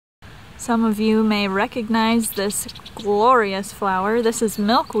Some of you may recognize this glorious flower. This is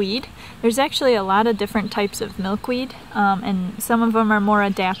milkweed. There's actually a lot of different types of milkweed, and some of them are more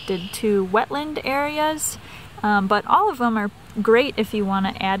adapted to wetland areas, but all of them are great if you want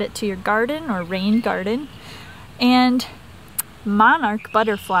to add it to your garden or rain garden. And monarch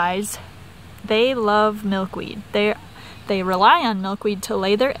butterflies, they love milkweed. They rely on milkweed to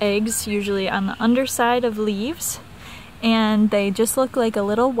lay their eggs, usually on the underside of leaves. And they just look like a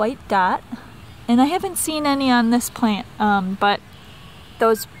little white dot. And I haven't seen any on this plant, but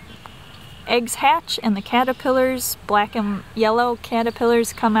those eggs hatch and the caterpillars, black and yellow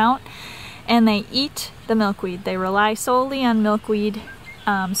caterpillars, come out and they eat the milkweed. They rely solely on milkweed,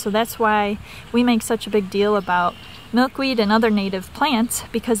 so that's why we make such a big deal about milkweed and other native plants,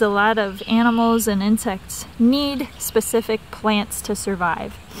 because a lot of animals and insects need specific plants to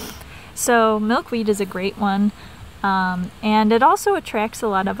survive. So milkweed is a great one. And it also attracts a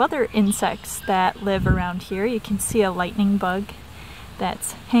lot of other insects that live around here. You can see a lightning bug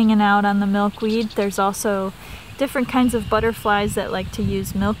that's hanging out on the milkweed. There's also different kinds of butterflies that like to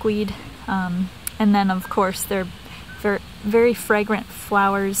use milkweed. And then of course their very fragrant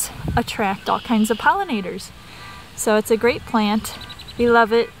flowers attract all kinds of pollinators. So it's a great plant. We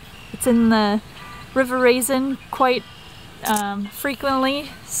love it. It's in the River Raisin quite frequently.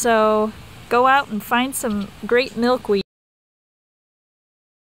 So go out and find some great milkweed.